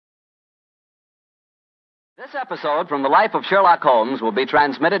This episode from the life of Sherlock Holmes will be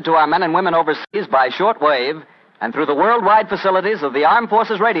transmitted to our men and women overseas by shortwave and through the worldwide facilities of the Armed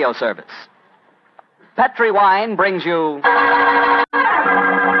Forces Radio Service. Petri Wine brings you Basil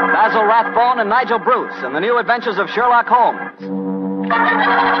Rathbone and Nigel Bruce and the new adventures of Sherlock Holmes.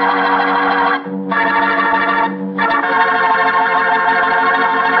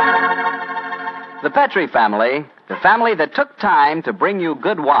 The Petri family, the family that took time to bring you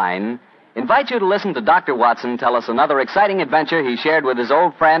good wine, invites you to listen to Dr. Watson tell us another exciting adventure he shared with his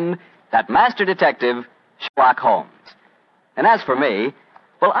old friend, that master detective, Sherlock Holmes. And as for me,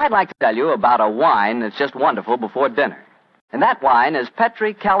 well, I'd like to tell you about a wine that's just wonderful before dinner. And that wine is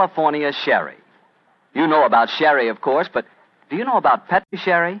Petri California Sherry. You know about sherry, of course, but do you know about Petri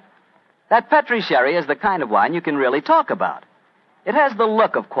Sherry? That Petri Sherry is the kind of wine you can really talk about. It has the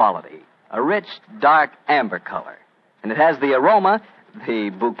look of quality, a rich, dark amber color. And it has the aroma, the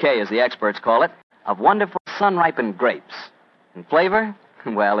bouquet as the experts call it, of wonderful sun-ripened grapes. And flavor?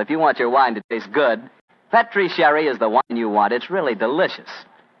 Well, if you want your wine to taste good, Petri Sherry is the wine you want. It's really delicious.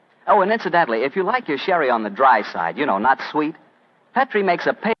 Oh, and incidentally, if you like your sherry on the dry side, not sweet, Petri makes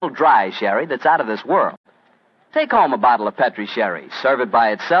a pale dry sherry that's out of this world. Take home a bottle of Petri Sherry. Serve it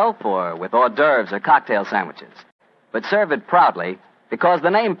by itself or with hors d'oeuvres or cocktail sandwiches. But serve it proudly, because the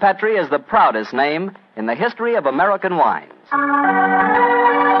name Petri is the proudest name in the history of American wines.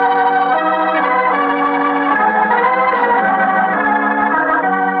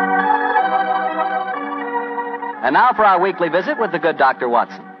 And now for our weekly visit with the good Dr.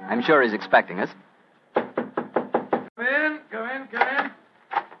 Watson. I'm sure he's expecting us. Come in.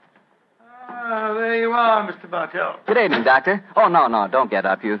 Ah, there you are, Mr. Bartell. Good evening, Doctor. Oh, no, don't get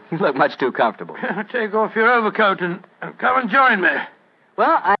up. You look much too comfortable. Take off your overcoat and come and join me.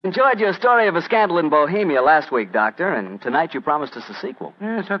 Well, I enjoyed your story of a scandal in Bohemia last week, Doctor, and tonight you promised us a sequel.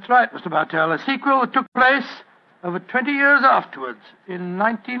 Yes, that's right, Mr. Bartell. A sequel that took place over 20 years afterwards, in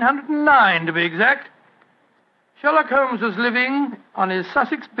 1909 to be exact. Sherlock Holmes was living on his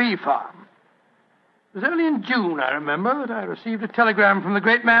Sussex bee farm. It was only in June, I remember, that I received a telegram from the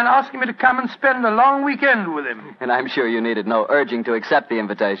great man asking me to come and spend a long weekend with him. And I'm sure you needed no urging to accept the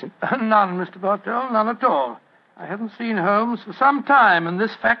invitation. None, Mr. Bartell, none at all. I hadn't seen Holmes for some time, and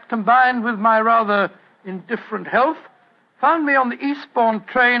this fact, combined with my rather indifferent health, found me on the Eastbourne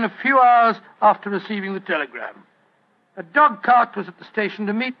train a few hours after receiving the telegram. A dog cart was at the station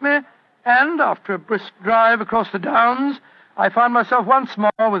to meet me, and after a brisk drive across the downs, I found myself once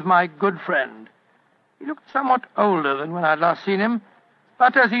more with my good friend. He looked somewhat older than when I'd last seen him,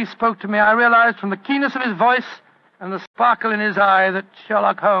 but as he spoke to me, I realized from the keenness of his voice and the sparkle in his eye that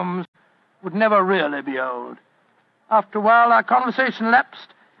Sherlock Holmes would never really be old. After a while, our conversation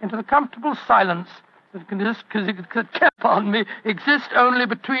lapsed into the comfortable silence that can exist only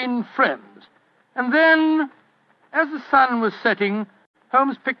between friends. And then, as the sun was setting,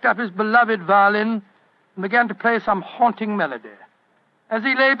 Holmes picked up his beloved violin and began to play some haunting melody. As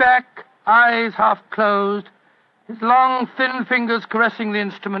he lay back, eyes half closed, his long, thin fingers caressing the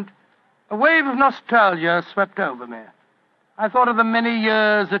instrument, a wave of nostalgia swept over me. I thought of the many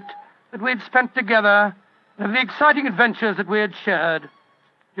years that we'd spent together, and of the exciting adventures that we had shared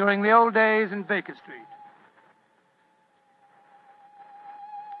during the old days in Baker Street.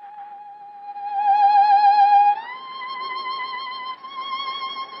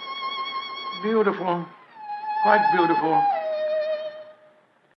 Beautiful. Quite beautiful.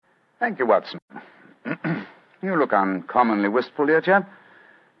 Thank you, Watson. You look uncommonly wistful, dear chap.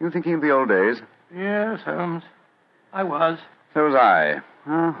 You thinking of the old days? Yes, Holmes. I was. So was I.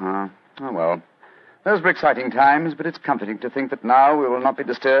 Uh-huh. Oh, well. Those were exciting times, but it's comforting to think that now we will not be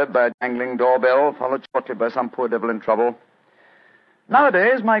disturbed by a jangling doorbell, followed shortly by some poor devil in trouble.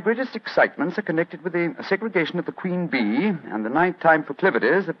 Nowadays, my greatest excitements are connected with the segregation of the queen bee and the nighttime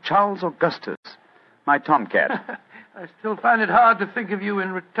proclivities of Charles Augustus, my tomcat. I still find it hard to think of you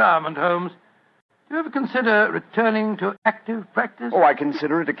in retirement, Holmes. Do you ever consider returning to active practice? Oh, I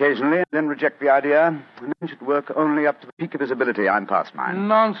consider it occasionally, and then reject the idea. A man should work only up to the peak of his ability. I'm past mine.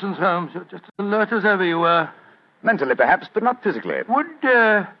 Nonsense, Holmes. You're just as alert as ever you were. Mentally, perhaps, but not physically. Would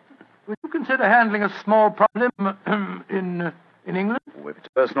you consider handling a small problem in England? Oh, if it's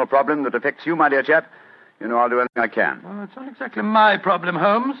a personal problem that affects you, my dear chap, you know I'll do anything I can. Well, it's not exactly my problem,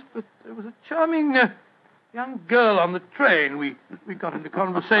 Holmes, but there was a charming young girl on the train. We got into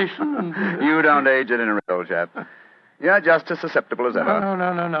conversation and... You don't age at any rate, old chap. You're just as susceptible as ever.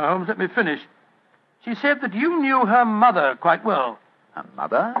 No, Holmes, let me finish. She said that you knew her mother quite well. Her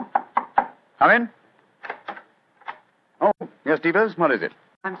mother? Come in. Oh, yes, Devers, what is it?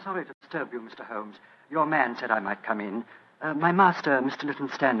 I'm sorry to disturb you, Mr. Holmes. Your man said I might come in. My master, Mr. Lytton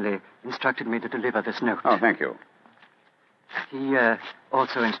Stanley, instructed me to deliver this note. Oh, thank you. He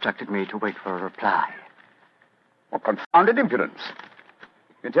also instructed me to wait for a reply. What confounded impudence.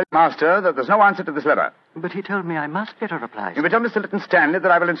 You tell your master that there's no answer to this letter. But he told me I must get a reply. You may tell Mr. Lytton Stanley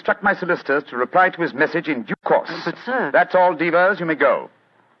that I will instruct my solicitors to reply to his message in due course. But, sir... That's all, Devers. You may go.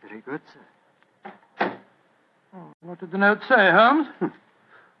 Very good, sir. What did the note say, Holmes?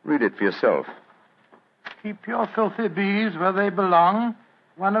 Read it for yourself. Keep your filthy bees where they belong.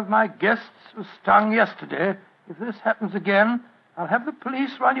 One of my guests was stung yesterday. If this happens again, I'll have the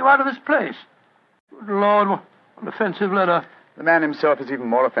police run you out of this place. Good Lord, what an offensive letter. The man himself is even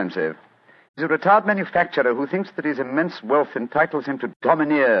more offensive. He's a retired manufacturer who thinks that his immense wealth entitles him to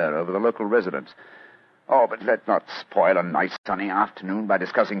domineer over the local residents. Oh, but let's not spoil a nice sunny afternoon by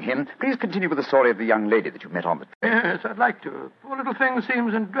discussing him. Please continue with the story of the young lady that you met on the train. Yes, I'd like to. Poor little thing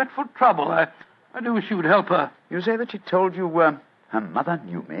seems in dreadful trouble. I do wish you would help her. You say that she told you her mother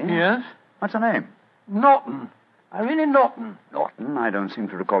knew me? Yes? What's her name? Norton. Irene Norton. Norton? I don't seem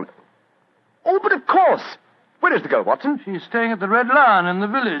to recall it. Oh, but of course! Where is the girl, Watson? She's staying at the Red Lion in the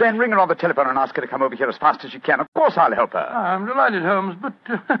village. Then ring her on the telephone and ask her to come over here as fast as she can. Of course I'll help her. I'm delighted, Holmes, but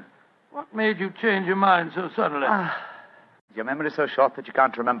what made you change your mind so suddenly? Your memory's so short that you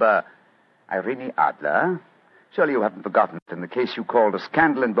can't remember Irene Adler. Surely you haven't forgotten that in the case you called a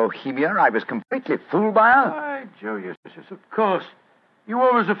scandal in Bohemia, I was completely fooled by her. Why, Joe, yes, of course. You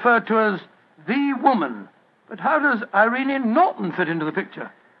always referred to her as the woman. But how does Irene Norton fit into the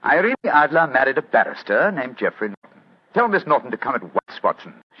picture? Irene Adler married a barrister named Geoffrey Norton. Tell Miss Norton to come at once,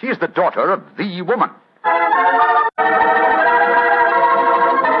 Watson. She's the daughter of the woman.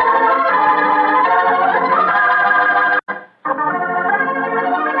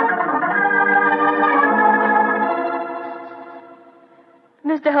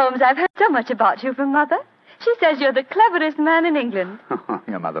 Mr. Holmes, I've heard so much about you from Mother. She says you're the cleverest man in England.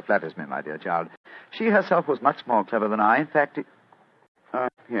 Your mother flatters me, my dear child. She herself was much more clever than I. In fact,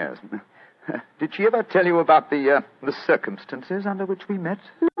 yes. Did she ever tell you about the circumstances under which we met?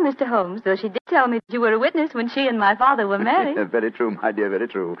 No, Mr. Holmes, though she did tell me that you were a witness when she and my father were married. Very true, my dear, very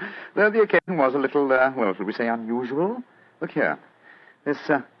true. Though the occasion was a little, well, shall we say unusual? Look here. This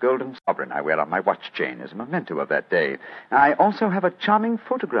golden sovereign I wear on my watch chain is a memento of that day. I also have a charming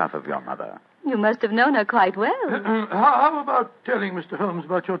photograph of your mother. You must have known her quite well. How about telling Mr. Holmes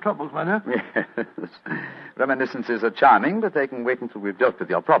about your troubles, my dear? Yes. Reminiscences are charming, but they can wait until we've dealt with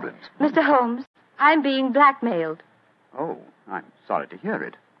your problems. Mr. Holmes, I'm being blackmailed. Oh, I'm sorry to hear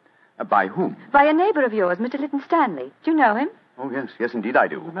it. By whom? By a neighbor of yours, Mr. Lytton Stanley. Do you know him? Oh, yes, indeed I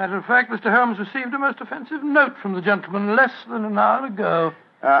do. As a matter of fact, Mr. Holmes received a most offensive note from the gentleman less than an hour ago.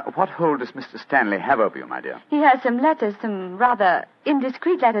 What hold does Mr. Stanley have over you, my dear? He has some letters, some rather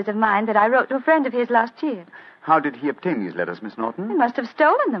indiscreet letters of mine that I wrote to a friend of his last year. How did he obtain these letters, Miss Norton? He must have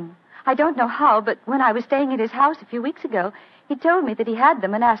stolen them. I don't know how, but when I was staying at his house a few weeks ago, he told me that he had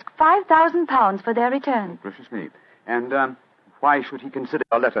them and asked £5,000 for their return. Oh, gracious me. And why should he consider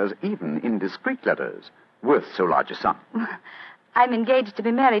your letters, even indiscreet letters, worth so large a sum? I'm engaged to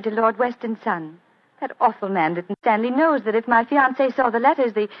be married to Lord Weston's son. That awful man, Lytton Stanley, knows that if my fiancé saw the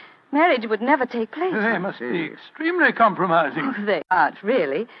letters, the marriage would never take place. They must be extremely compromising. Oh, they aren't,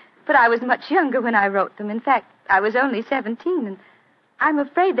 really. But I was much younger when I wrote them. In fact, I was only 17, and I'm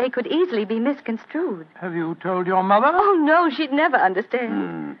afraid they could easily be misconstrued. Have you told your mother? Oh, no, she'd never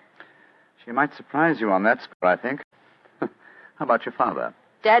understand. She might surprise you on that score, I think. How about your father?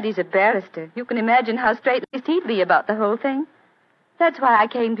 Daddy's a barrister. You can imagine how straight-laced he'd be about the whole thing. That's why I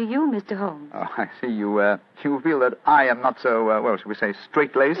came to you, Mr. Holmes. Oh, I see. You feel that I am not so, well, shall we say,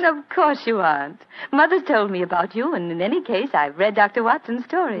 straight-laced? Of course you aren't. Mother's told me about you, and in any case, I've read Dr. Watson's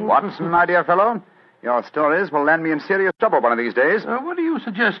stories. Watson, my dear fellow, your stories will land me in serious trouble one of these days. What are you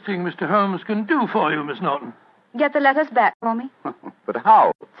suggesting Mr. Holmes can do for you, Miss Norton? Get the letters back for me. But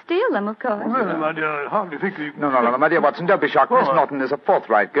how? Steal them, of course. Really, my dear, I hardly think you... No, my dear Watson, don't be shocked. Miss Norton is a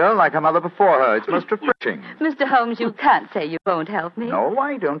forthright girl, like her mother before her. It's most refreshing. Mr. Holmes, you can't say you won't help me. No,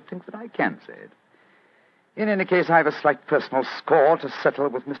 I don't think that I can say it. In any case, I have a slight personal score to settle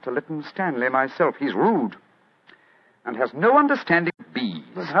with Mr. Lytton Stanley myself. He's rude and has no understanding of bees.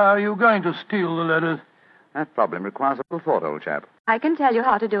 But how are you going to steal the letters? That problem requires a little thought, old chap. I can tell you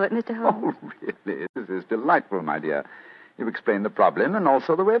how to do it, Mr. Holmes. Oh, really? This is delightful, my dear. You've explained the problem and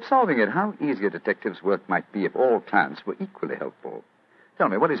also the way of solving it. How easy a detective's work might be if all clients were equally helpful. Tell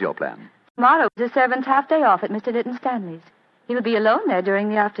me, what is your plan? Tomorrow is the servant's half-day off at Mr. Lytton Stanley's. He'll be alone there during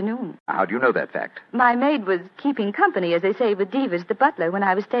the afternoon. How do you know that fact? My maid was keeping company, as they say, with Devers, the butler, when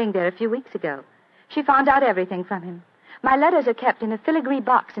I was staying there a few weeks ago. She found out everything from him. My letters are kept in a filigree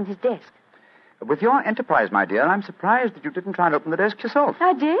box in his desk. With your enterprise, my dear, I'm surprised that you didn't try and open the desk yourself.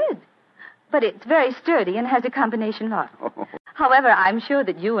 I did. But it's very sturdy and has a combination lock. Oh. However, I'm sure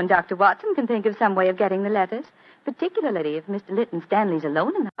that you and Dr. Watson can think of some way of getting the letters, particularly if Mr. Lytton Stanley's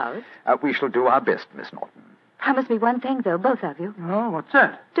alone in the house. We shall do our best, Miss Norton. Promise me one thing, though, both of you. Oh, what's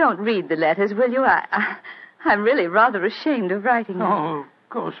that? Don't read the letters, will you? I'm really rather ashamed of writing them. Oh, of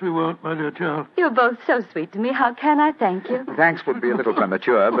course we won't, my dear child. You're both so sweet to me. How can I thank you? Thanks would be a little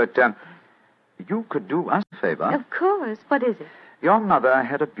premature, but you could do us a favor. Of course. What is it? Your mother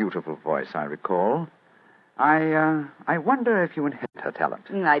had a beautiful voice, I recall. I wonder if you inherit her talent.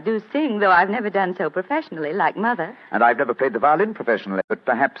 I do sing, though I've never done so professionally, like Mother. And I've never played the violin professionally, but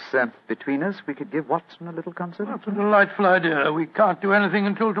perhaps between us we could give Watson a little concert. That's a delightful idea. We can't do anything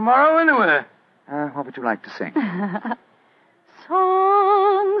until tomorrow anyway. What would you like to sing?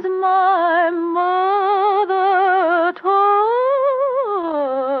 Songs my mother taught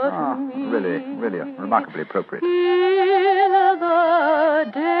me. Really remarkably appropriate. In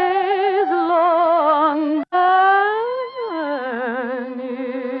the days long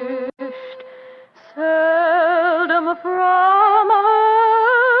vanished, seldom from her.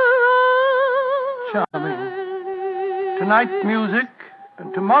 Charming. Tonight, music,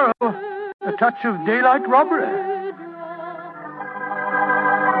 and tomorrow, a touch of daylight robbery.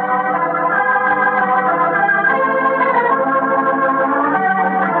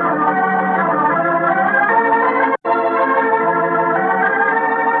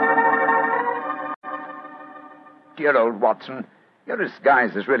 Dear old Watson, your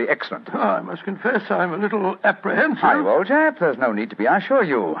disguise is really excellent. Oh, I must confess I'm a little apprehensive. Hi, old chap. There's no need to be, I assure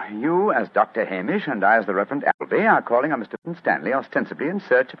you. You, as Dr. Hamish, and I, as the Reverend Appleby, are calling on Mr. Stanley ostensibly in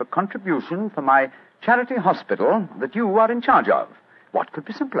search of a contribution for my charity hospital that you are in charge of. What could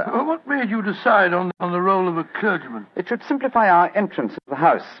be simpler? Well, what made you decide on the role of a clergyman? It should simplify our entrance into the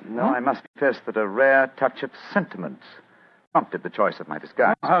house, though I must confess that a rare touch of sentiment prompted the choice of my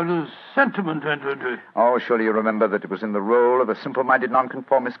disguise. How does sentiment enter into it? Oh, surely you remember that it was in the role of a simple-minded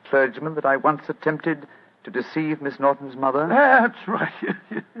nonconformist clergyman that I once attempted to deceive Miss Norton's mother. That's right.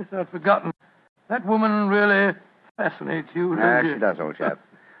 Yes, I'd forgotten. That woman really fascinates you, doesn't she? She does, old chap.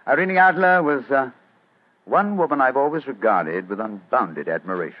 Irene Adler was one woman I've always regarded with unbounded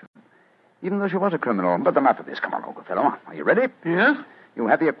admiration, even though she was a criminal. But enough of this. Come on, old fellow. Are you ready? Yes? You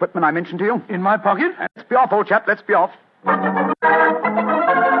have the equipment I mentioned to you? In my pocket? Let's be off, old chap. Let's be off.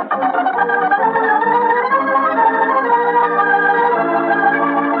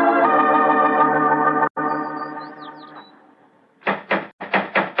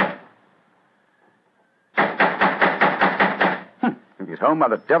 If he's home, why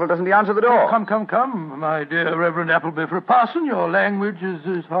the devil doesn't he answer the door? Come, my dear Reverend Appleby. For a parson, your language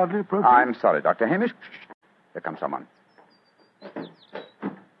is hardly appropriate. I'm sorry, Dr. Hamish. Shh. Here comes someone.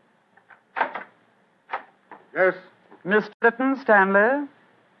 Yes, Mr. Lytton Stanley?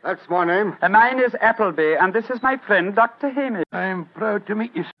 that's my name. Mine is Appleby, and this is my friend, Dr. Hamish. I'm proud to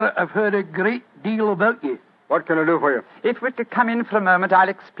meet you, sir. I've heard a great deal about you. What can I do for you? If we could come in for a moment, I'll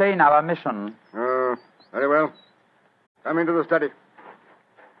explain our mission. Very well. Come into the study.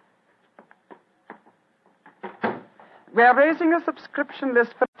 We're raising a subscription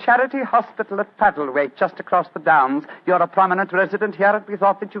list for a charity hospital at Paddlewaite, just across the downs. You're a prominent resident here, and we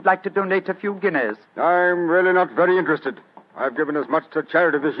thought that you'd like to donate a few guineas. I'm really not very interested. I've given as much to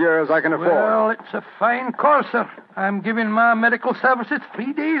charity this year as I can afford. Well, it's a fine cause, sir. I'm giving my medical services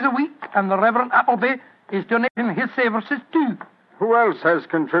 3 days a week, and the Reverend Appleby is donating his services too. Who else has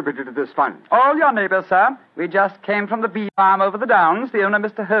contributed to this fund? All your neighbours, sir. We just came from the bee farm over the downs. The owner,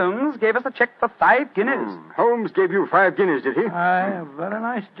 Mr. Holmes, gave us a cheque for 5 guineas. Holmes gave you 5 guineas, did he? Aye, a very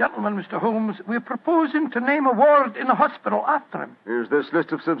nice gentleman, Mr. Holmes. We're proposing to name a ward in the hospital after him. Is this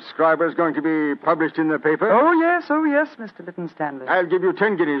list of subscribers going to be published in the paper? Oh, yes, Mr. Lytton Stanley. I'll give you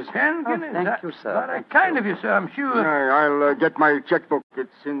 10 guineas. 10 guineas. thank That's you, sir. Very kind of you, sir, I'm sure. I'll get my checkbook. It's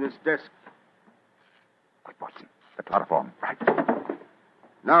in this desk. Quick, Watson. The chloroform. Right.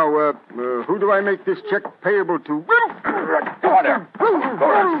 Now, who do I make this check payable to? Go on there. Hold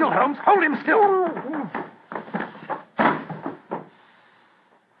him still, Holmes. Hold him still.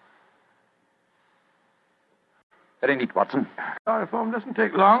 Very neat, Watson. Chloroform doesn't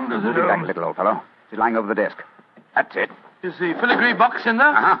take long, does it, Back a Holmes? little, old fellow. He's lying over the desk. That's it. Is the filigree box in there?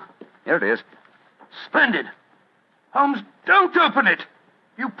 Uh-huh. Here it is. Splendid. Holmes, don't open it.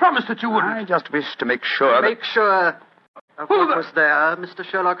 You promised that you wouldn't. I just wish to make sure that... Make sure of Who what the- was there, Mr.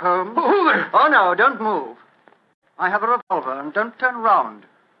 Sherlock Holmes. Who there? Oh, no, don't move. I have a revolver, and don't turn round.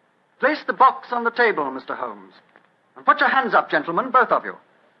 Place the box on the table, Mr. Holmes. And put your hands up, gentlemen, both of you.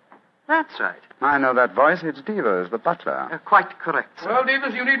 That's right. I know that voice. It's Devers, the butler. Quite correct, sir. Well,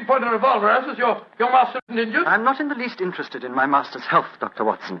 Devers, you needn't point a revolver at us. Your master isn't injured. I'm not in the least interested in my master's health, Dr.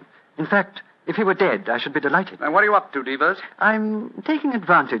 Watson. In fact, if he were dead, I should be delighted. Now, what are you up to, Devers? I'm taking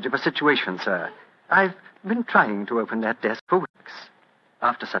advantage of a situation, sir. I've been trying to open that desk for weeks.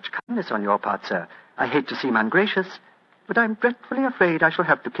 After such kindness on your part, sir, I hate to seem ungracious, but I'm dreadfully afraid I shall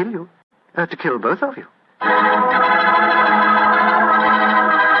have to kill you. To kill both of you.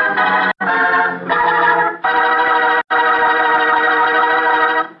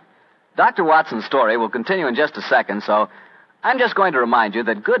 Dr. Watson's story will continue in just a second, so I'm just going to remind you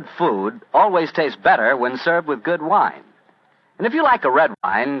that good food always tastes better when served with good wine. And if you like a red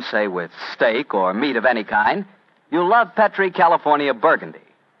wine, say with steak or meat of any kind, you'll love Petri California Burgundy.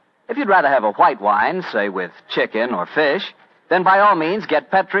 If you'd rather have a white wine, say with chicken or fish, then by all means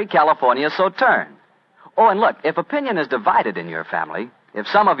get Petri California Sauterne. Oh, and look, if opinion is divided in your family, if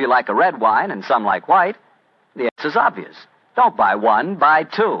some of you like a red wine and some like white, the answer's obvious. Don't buy one, buy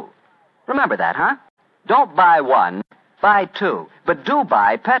two. Remember that, huh? Don't buy one, buy two. But do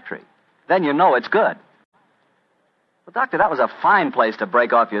buy Petri. Then you know it's good. Well, Doctor, that was a fine place to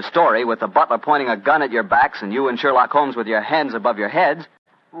break off your story with the butler pointing a gun at your backs and you and Sherlock Holmes with your hands above your heads.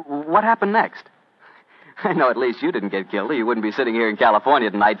 What happened next? I know at least you didn't get killed, or you wouldn't be sitting here in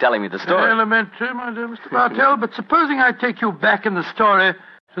California tonight telling me the story. Elementary, my dear Mr. Bartell, but supposing I take you back in the story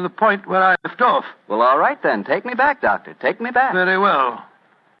to the point where I left off. Well, all right then. Take me back, Doctor. Take me back. Very well.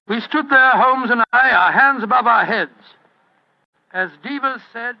 We stood there, Holmes and I, our hands above our heads. As Devers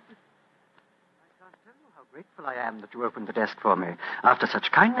said... I can't tell you how grateful I am that you opened the desk for me. After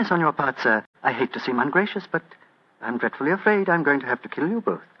such kindness on your part, sir, I hate to seem ungracious, but I'm dreadfully afraid I'm going to have to kill you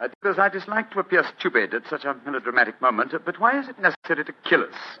both. Devers, I dislike to appear stupid at such a melodramatic moment, but why is it necessary to kill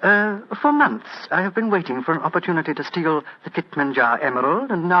us? For months, I have been waiting for an opportunity to steal the Kitmanjar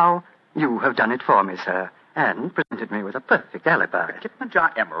emerald, and now you have done it for me, sir, and presented me with a perfect alibi. The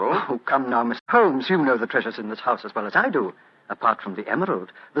Kitmanjar emerald? Oh, come now, Mr. Holmes. You know the treasures in this house as well as I do. Apart from the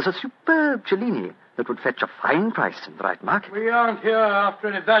emerald, there's a superb Cellini that would fetch a fine price in the right market. We aren't here after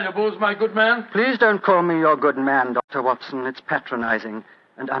any valuables, my good man. Please don't call me your good man, Dr. Watson. It's patronizing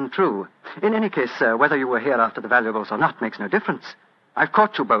and untrue. In any case, sir, whether you were here after the valuables or not makes no difference. I've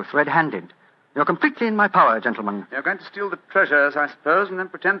caught you both red-handed. You're completely in my power, gentlemen. You're going to steal the treasures, I suppose, and then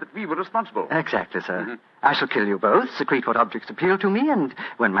pretend that we were responsible. Exactly, sir. I shall kill you both, secrete what objects appeal to me, and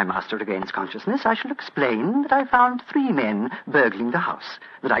when my master regains consciousness, I shall explain that I found 3 men burgling the house,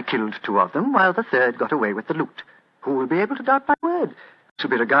 that I killed 2 of them, while the third got away with the loot. Who will be able to doubt my word? I shall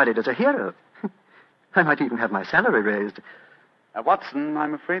be regarded as a hero. I might even have my salary raised. Watson,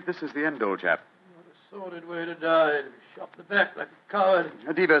 I'm afraid this is the end, old chap. What a sordid way to die. To be shot in the back like a coward.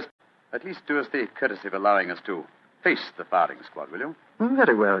 Devers, at least do us the courtesy of allowing us to face the firing squad, will you?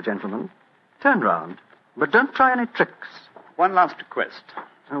 Very well, gentlemen. Turn round. But don't try any tricks. One last request.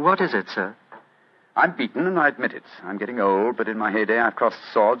 What is it, sir? I'm beaten, and I admit it. I'm getting old, but in my heyday I've crossed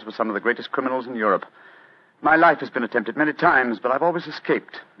swords with some of the greatest criminals in Europe. My life has been attempted many times, but I've always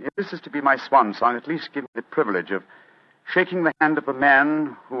escaped. If this is to be my swan song, at least give me the privilege of shaking the hand of the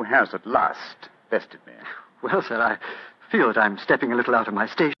man who has at last bested me. Well, sir, I feel that I'm stepping a little out of my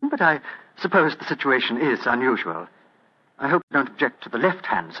station, but I suppose the situation is unusual. I hope you don't object to the left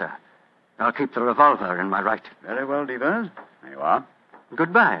hand, sir. I'll keep the revolver in my right. Very well, Devers. There you are.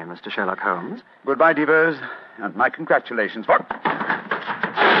 Goodbye, Mr. Sherlock Holmes. Goodbye, Devers, and my congratulations. What?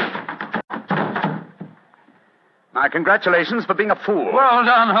 My congratulations for being a fool. Well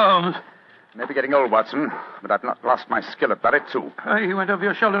done, Holmes. Maybe getting old, Watson, but I've not lost my skill at that, too. He went over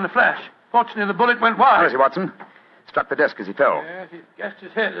your shoulder in a flash. Fortunately, the bullet went wide. How is he, Watson? Struck the desk as he fell. Yes, he gashed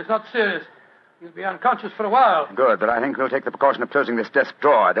his head. It's not serious. He'll be unconscious for a while. Good, but I think we'll take the precaution of closing this desk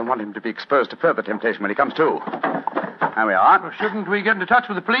drawer. I don't want him to be exposed to further temptation when he comes to. There we are. Well, shouldn't we get into touch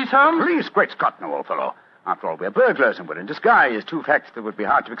with the police, Holmes? Police? Great Scott, no, old fellow. After all, we're burglars and we're in disguise. 2 facts that would be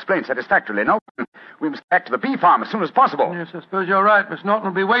hard to explain satisfactorily. No, we must back to the bee farm as soon as possible. Yes, I suppose you're right. Miss Norton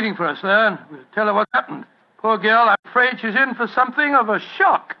will be waiting for us there, and we'll tell her what's happened. Poor girl, I'm afraid she's in for something of a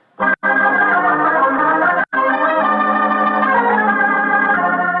shock.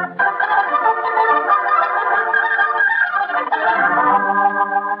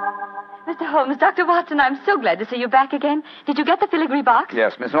 Mr. Holmes, Dr. Watson, I'm so glad to see you back again. Did you get the filigree box?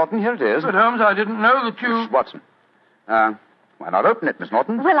 Yes, Miss Norton, here it is. But, Holmes, I didn't know that you... Miss Watson. Why not open it, Miss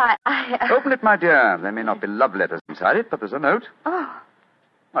Norton? Well, I Open it, my dear. There may not be love letters inside it, but there's a note. Oh.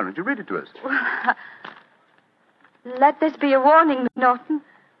 Why don't you read it to us? Well, let this be a warning, Miss Norton.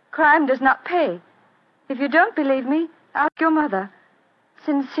 Crime does not pay. If you don't believe me, ask your mother.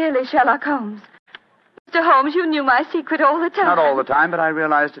 Sincerely, Sherlock Holmes. Mr. Holmes, you knew my secret all the time. Not all the time, but I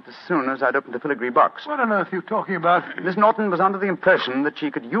realized it as soon as I'd opened the filigree box. What on earth are you talking about? Miss Norton was under the impression that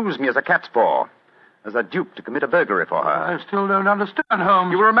she could use me as a cat's paw, as a dupe to commit a burglary for her. I still don't understand,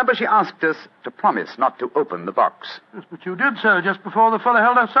 Holmes. You will remember she asked us to promise not to open the box. Yes, but you did, sir, just before the fellow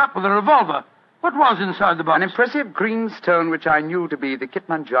held us up with a revolver. What was inside the box? An impressive green stone which I knew to be the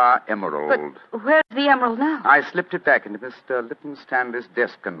Kitmanjar emerald. But where's the emerald now? I slipped it back into Mr. Lytton Stanley's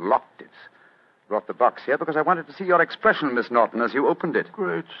desk and locked it. Brought the box here because I wanted to see your expression, Miss Norton, as you opened it.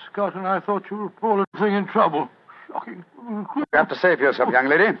 Great Scott, and I thought you were a poor little thing in trouble. Shocking. You have to save yourself, young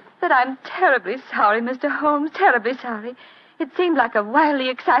lady. That I'm terribly sorry, Mr. Holmes, terribly sorry. It seemed like a wildly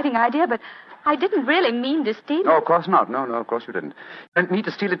exciting idea, but I didn't really mean to steal it. No, of course not. No, of course you didn't. You meant me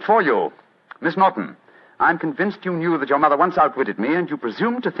to steal it for you. Miss Norton, I'm convinced you knew that your mother once outwitted me, and you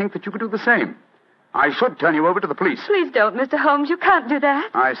presumed to think that you could do the same. I should turn you over to the police. Please don't, Mr. Holmes. You can't do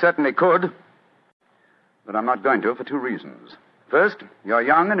that. I certainly could. But I'm not going to for two reasons. First, you're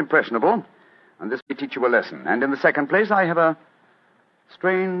young and impressionable, and this may teach you a lesson. And in the second place, I have a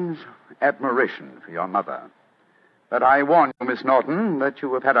strange admiration for your mother. But I warn you, Miss Norton, that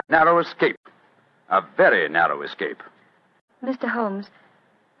you have had a narrow escape. A very narrow escape. Mr. Holmes,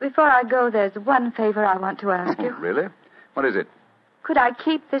 before I go, there's one favor I want to ask you. Really? What is it? Could I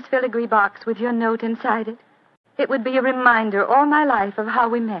keep this filigree box with your note inside it? It would be a reminder all my life of how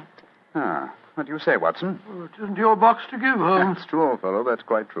we met. Ah, what do you say, Watson? Well, it isn't your box to give, Holmes. That's true, old fellow. That's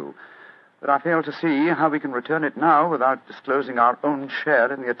quite true. But I fail to see how we can return it now without disclosing our own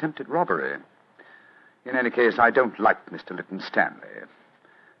share in the attempted robbery. In any case, I don't like Mr. Lytton Stanley.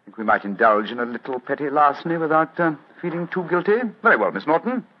 I think we might indulge in a little petty larceny without feeling too guilty. Very well, Miss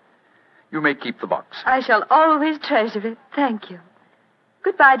Norton. You may keep the box. I shall always treasure it. Thank you.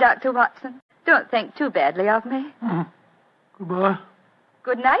 Goodbye, Dr. Watson. Don't think too badly of me. Goodbye.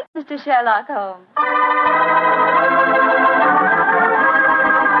 Good night, Mr. Sherlock Holmes.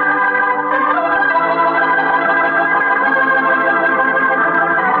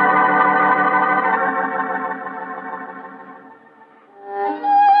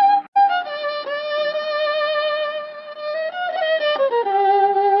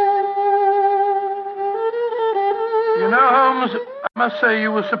 You know, Holmes, I must say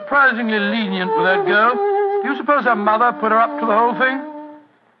you were surprisingly lenient with that girl. Do you suppose her mother put her up to the whole thing?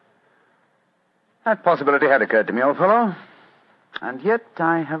 That possibility had occurred to me, old fellow. And yet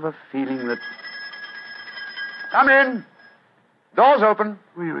I have a feeling that... Come in. Door's open.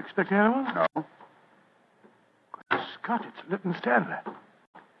 Were you expecting anyone? No. Scott, it's Lytton Stanley.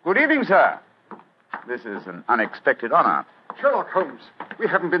 Good evening, sir. This is an unexpected honor. Sherlock Holmes, we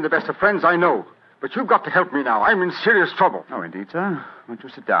haven't been the best of friends, I know. But you've got to help me now. I'm in serious trouble. Oh, indeed, sir. Won't you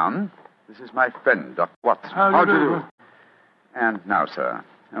sit down? This is my friend, Dr. Watson. How do you do? And now, sir,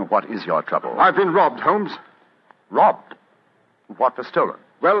 what is your trouble? I've been robbed, Holmes. Robbed? What was stolen?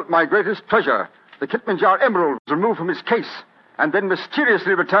 Well, my greatest treasure, the Kitmanjar emerald, was removed from its case and then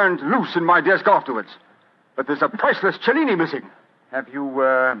mysteriously returned loose in my desk afterwards. But there's a priceless Cellini missing. Have you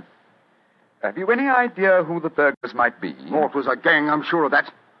any idea who the burglars might be? Oh, it was a gang, I'm sure of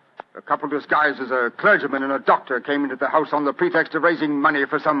that. A couple disguised as a clergyman and a doctor came into the house on the pretext of raising money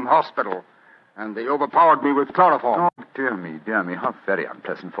for some hospital. And they overpowered me with chloroform. Oh, dear me. How very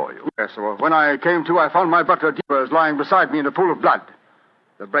unpleasant for you. Yes, well, when I came to, I found my butler, Devers, lying beside me in a pool of blood.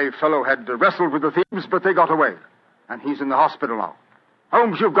 The brave fellow had wrestled with the thieves, but they got away. And he's in the hospital now.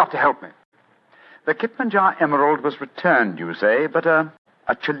 Holmes, you've got to help me. The Kitmanjar emerald was returned, you say, but a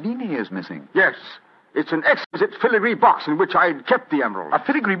Cellini is missing. Yes. It's an exquisite filigree box in which I'd kept the emerald. A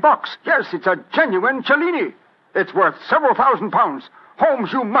filigree box? Yes, it's a genuine Cellini. It's worth several £1,000s.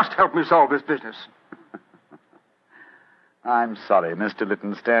 Holmes, you must help me solve this business. I'm sorry, Mr.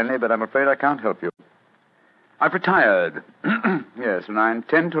 Lytton Stanley, but I'm afraid I can't help you. I've retired. Yes, and I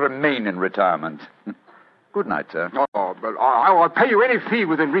intend to remain in retirement. Good night, sir. Oh, but I'll pay you any fee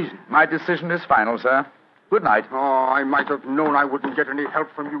within reason. My decision is final, sir. Good night. Oh, I might have known I wouldn't get any help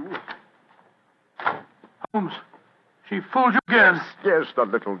from you. Holmes, she fooled you again. Yes, the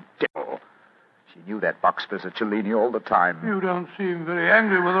little devil. She knew that box was a Cellini all the time. You don't seem very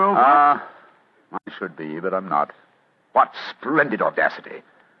angry with her, old I should be, but I'm not. What splendid audacity.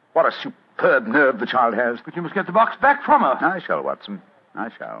 What a superb nerve the child has. But you must get the box back from her. I shall, Watson. I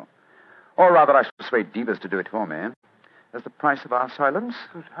shall. Or rather, I shall persuade Devers to do it for me. As the price of our silence.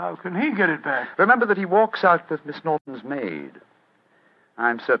 But how can he get it back? Remember that he walks out with Miss Norton's maid.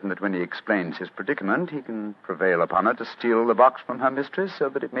 I'm certain that when he explains his predicament, he can prevail upon her to steal the box from her mistress so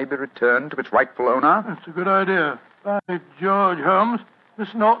that it may be returned to its rightful owner. That's a good idea. By George, Holmes, Miss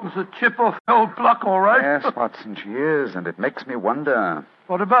Norton's a chip off the old block, all right. Yes, Watson, she is, and it makes me wonder.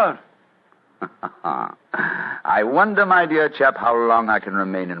 What about? I wonder, my dear chap, how long I can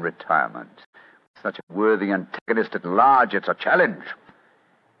remain in retirement. Such a worthy antagonist at large, it's a challenge.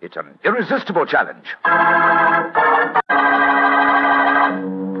 It's an irresistible challenge.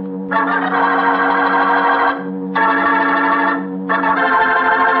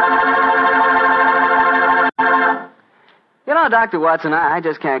 You know, Dr. Watson, I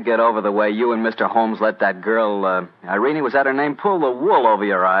just can't get over the way you and Mr. Holmes let that girl, Irene, was that her name, pull the wool over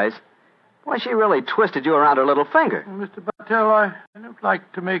your eyes. Why, she really twisted you around her little finger. Well, Mr. Bartell, I don't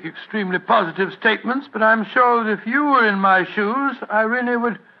like to make extremely positive statements, but I'm sure that if you were in my shoes, Irene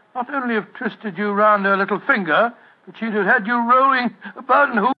would not only have twisted you round her little finger, but she'd have had you rolling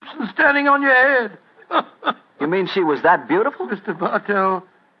about in hoops and standing on your head. You mean she was that beautiful? Mr. Bartell,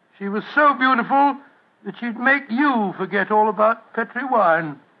 she was so beautiful that she'd make you forget all about Petri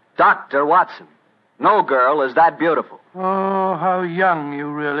wine. Dr. Watson, no girl is that beautiful. Oh, how young you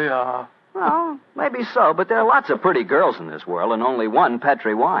really are. Well, maybe so, but there are lots of pretty girls in this world and only one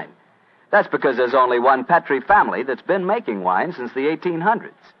Petri wine. That's because there's only one Petri family that's been making wine since the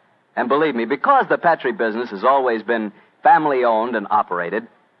 1800s. And believe me, because the Petri business has always been family-owned and operated,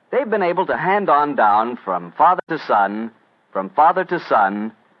 they've been able to hand on down from father to son,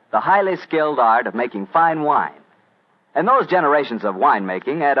 the highly skilled art of making fine wine. And those generations of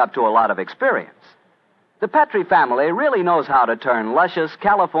winemaking add up to a lot of experience. The Petri family really knows how to turn luscious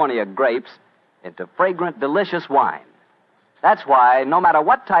California grapes into fragrant, delicious wine. That's why, no matter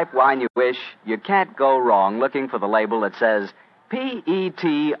what type wine you wish, you can't go wrong looking for the label that says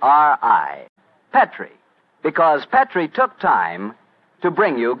Petri, Petri, because Petri took time to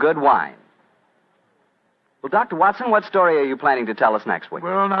bring you good wine. Well, Dr. Watson, what story are you planning to tell us next week?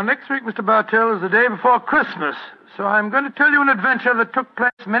 Well, now, next week, Mr. Bartell, is the day before Christmas, so I'm going to tell you an adventure that took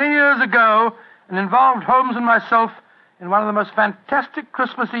place many years ago and involved Holmes and myself in one of the most fantastic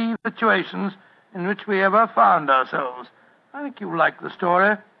Christmas Eve situations in which we ever found ourselves. I think you'll like the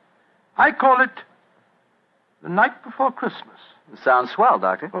story. I call it The Night Before Christmas. It sounds swell,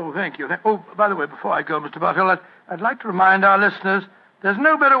 Doctor. Oh, thank you. Oh, by the way, before I go, Mr. Bartell, I'd like to remind our listeners there's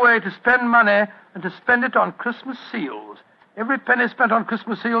no better way to spend money than to spend it on Christmas seals. Every penny spent on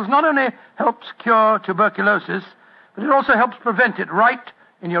Christmas seals not only helps cure tuberculosis, but it also helps prevent it right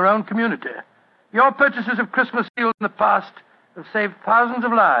in your own community. Your purchases of Christmas seals in the past have saved thousands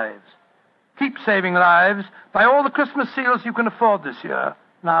of lives. Keep saving lives by all the Christmas seals you can afford this year.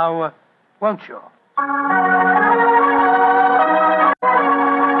 Now, won't you?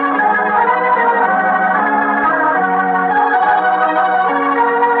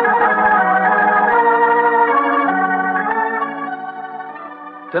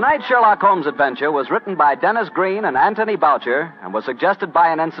 Tonight's Sherlock Holmes adventure was written by Dennis Green and Anthony Boucher and was suggested by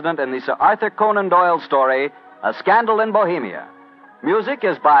an incident in the Sir Arthur Conan Doyle story, A Scandal in Bohemia. Music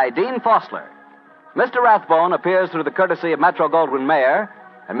is by Dean Fosler. Mr. Rathbone appears through the courtesy of Metro-Goldwyn-Mayer,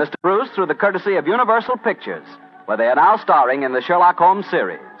 and Mr. Bruce through the courtesy of Universal Pictures, where they are now starring in the Sherlock Holmes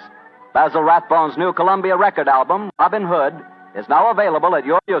series. Basil Rathbone's new Columbia record album, Robin Hood, is now available at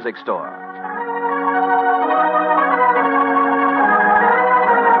your music store.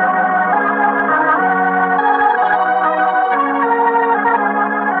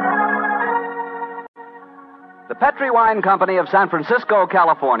 The Petri Wine Company of San Francisco,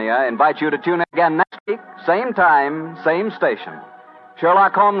 California, invites you to tune in again next week, same time, same station.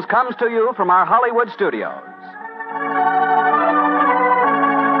 Sherlock Holmes comes to you from our Hollywood studios.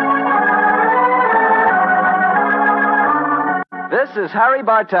 This is Harry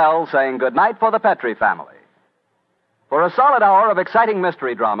Bartell saying goodnight for the Petri family. For a solid hour of exciting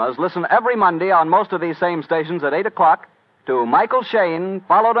mystery dramas, listen every Monday on most of these same stations at 8 o'clock to Michael Shayne,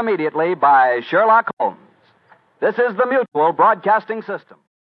 followed immediately by Sherlock Holmes. This is the Mutual Broadcasting System.